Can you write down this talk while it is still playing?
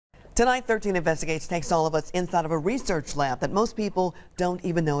Tonight, 13 Investigates takes all of us inside of a research lab that most people don't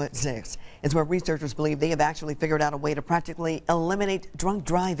even know exists. It's where researchers believe they have actually figured out a way to practically eliminate drunk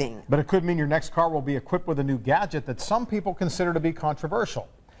driving. But it could mean your next car will be equipped with a new gadget that some people consider to be controversial.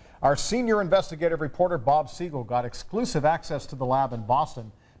 Our senior investigative reporter Bob Siegel got exclusive access to the lab in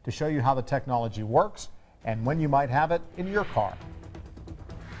Boston to show you how the technology works and when you might have it in your car.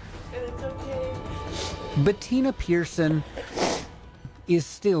 It's okay. Bettina Pearson is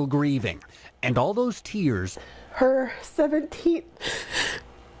still grieving, and all those tears. Her 17th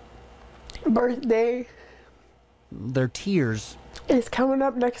birthday. Their tears Is coming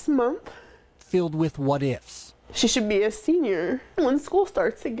up next month. Filled with what ifs. She should be a senior when school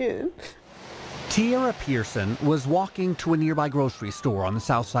starts again. Tiara Pearson was walking to a nearby grocery store on the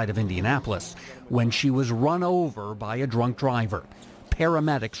south side of Indianapolis when she was run over by a drunk driver.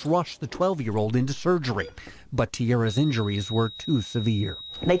 Paramedics rushed the 12-year-old into surgery, but Tiara's injuries were too severe.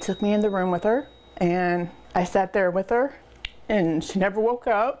 They took me in the room with her, and I sat there with her, and she never woke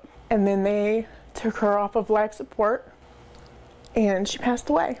up. And then they took her off of life support, and she passed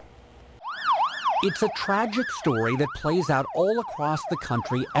away. It's a tragic story that plays out all across the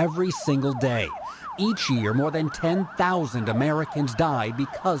country every single day. Each year, more than 10,000 Americans die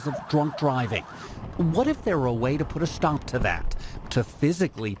because of drunk driving. What if there were a way to put a stop to that? To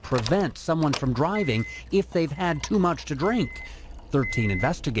physically prevent someone from driving if they've had too much to drink? 13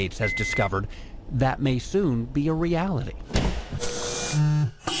 Investigates has discovered that may soon be a reality.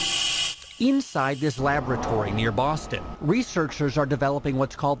 Inside this laboratory near Boston, researchers are developing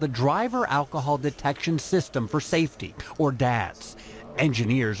what's called the Driver Alcohol Detection System for Safety, or DADS.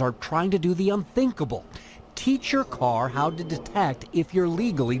 Engineers are trying to do the unthinkable. Teach your car how to detect if you're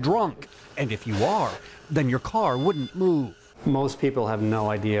legally drunk. And if you are, then your car wouldn't move. Most people have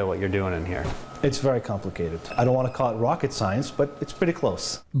no idea what you're doing in here. It's very complicated. I don't want to call it rocket science, but it's pretty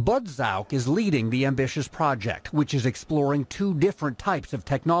close. Bud Zauk is leading the ambitious project, which is exploring two different types of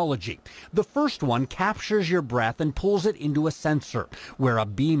technology. The first one captures your breath and pulls it into a sensor, where a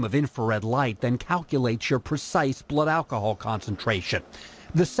beam of infrared light then calculates your precise blood alcohol concentration.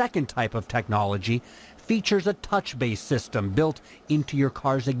 The second type of technology features a touch-based system built into your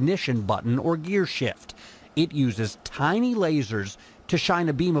car's ignition button or gear shift. It uses tiny lasers to shine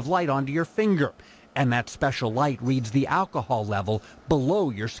a beam of light onto your finger, and that special light reads the alcohol level below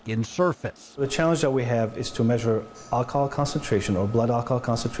your skin surface. The challenge that we have is to measure alcohol concentration or blood alcohol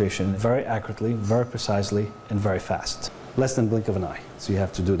concentration very accurately, very precisely, and very fast. Less than the blink of an eye. So you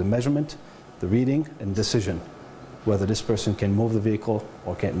have to do the measurement, the reading, and decision whether this person can move the vehicle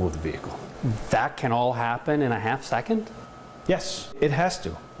or can't move the vehicle. That can all happen in a half second? Yes, it has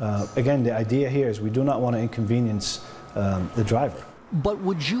to. Again, the idea here is we do not want to inconvenience the driver. But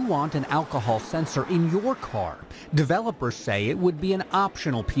would you want an alcohol sensor in your car? Developers say it would be an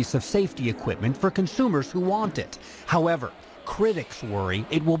optional piece of safety equipment for consumers who want it. However, critics worry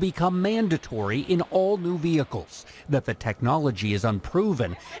it will become mandatory in all new vehicles, that the technology is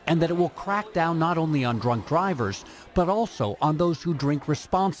unproven, and that it will crack down not only on drunk drivers, but also on those who drink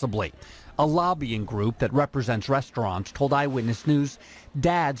responsibly. A lobbying group that represents restaurants told Eyewitness News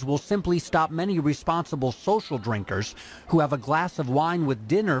DADS will simply stop many responsible social drinkers who have a glass of wine with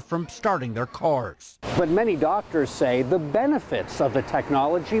dinner from starting their cars. But many doctors say the benefits of the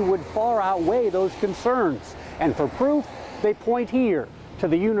technology would far outweigh those concerns. And for proof, they point here to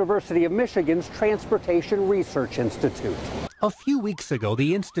the University of Michigan's Transportation Research Institute. A few weeks ago,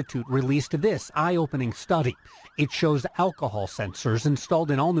 the Institute released this eye-opening study. It shows alcohol sensors installed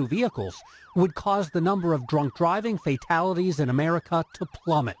in all new vehicles would cause the number of drunk driving fatalities in America to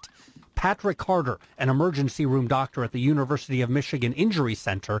plummet. Patrick Carter, an emergency room doctor at the University of Michigan Injury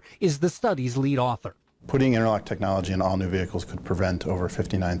Center, is the study's lead author. Putting interlock technology in all new vehicles could prevent over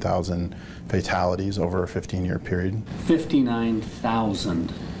 59,000 fatalities over a 15-year period.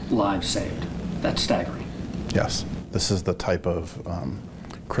 59,000 lives saved. That's staggering. Yes. This is the type of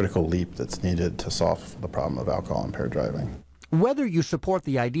critical leap that's needed to solve the problem of alcohol-impaired driving. Whether you support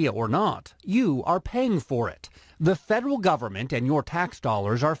the idea or not, you are paying for it. The federal government and your tax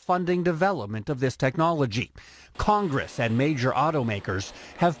dollars are funding development of this technology. Congress and major automakers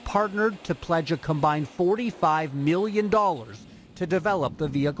have partnered to pledge a combined $45 million to develop the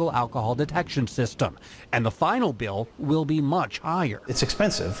vehicle alcohol detection system. And the final bill will be much higher. It's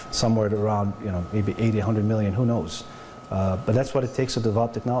expensive, somewhere around, maybe 80, 100 million, who knows. But that's what it takes to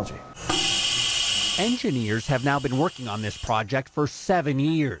develop technology. Engineers have now been working on this project for 7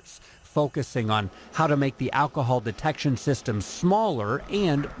 years, focusing on how to make the alcohol detection system smaller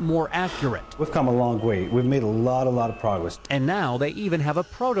and more accurate. We've come a long way. We've made a lot of progress. And now they even have a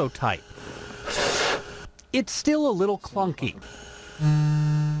prototype. It's still a little clunky.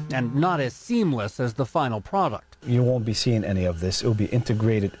 and not as seamless as the final product. You won't be seeing any of this. It will be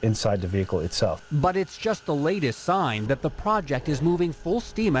integrated inside the vehicle itself. But it's just the latest sign that the project is moving full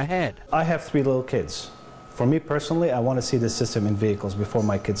steam ahead. I have 3 little kids. For me personally, I want to see this system in vehicles before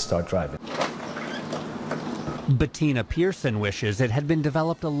my kids start driving. Bettina Pearson wishes it had been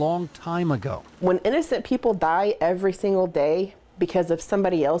developed a long time ago. When innocent people die every single day because of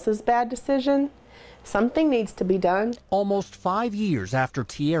somebody else's bad decision, something needs to be done. Almost 5 years after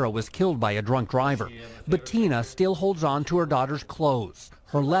Tierra was killed by a drunk driver, Bettina still holds on to her daughter's clothes,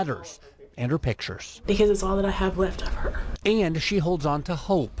 her letters, and her pictures. Because it's all that I have left of her. And she holds on to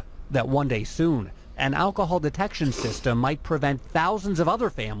hope that one day soon, an alcohol detection system might prevent thousands of other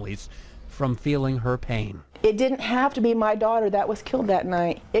families from feeling her pain. It didn't have to be my daughter that was killed that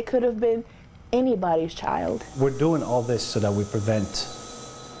night. It could have been anybody's child. We're doing all this so that we prevent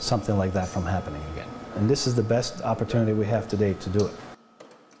something like that from happening again. And this is the best opportunity we have today to do it.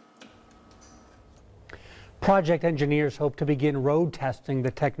 Project engineers hope to begin road testing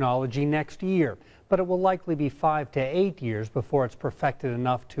the technology next year, but it will likely be 5 to 8 years before it's perfected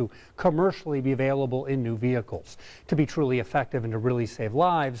enough to commercially be available in new vehicles. To be truly effective and to really save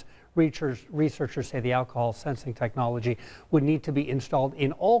lives, researchers say the alcohol sensing technology would need to be installed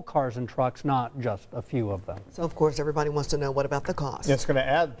in all cars and trucks, not just a few of them. So, of course, everybody wants to know, what about the cost? It's going to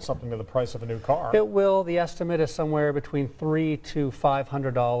add something to the price of a new car. It will. The estimate is somewhere between $300 to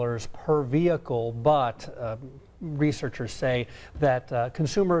 $500 per vehicle, but researchers say that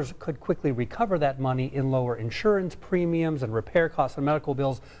consumers could quickly recover that money in lower insurance premiums and repair costs and medical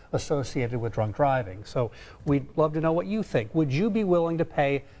bills associated with drunk driving. So we'd love to know what you think. Would you be willing to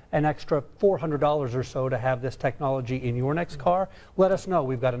pay an extra $400 or so to have this technology in your next car? Let us know.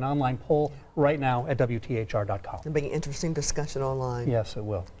 We've got an online poll right now at WTHR.com. It'll be an interesting discussion online. Yes, it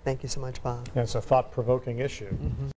will. Thank you so much, Bob. It's a thought-provoking issue.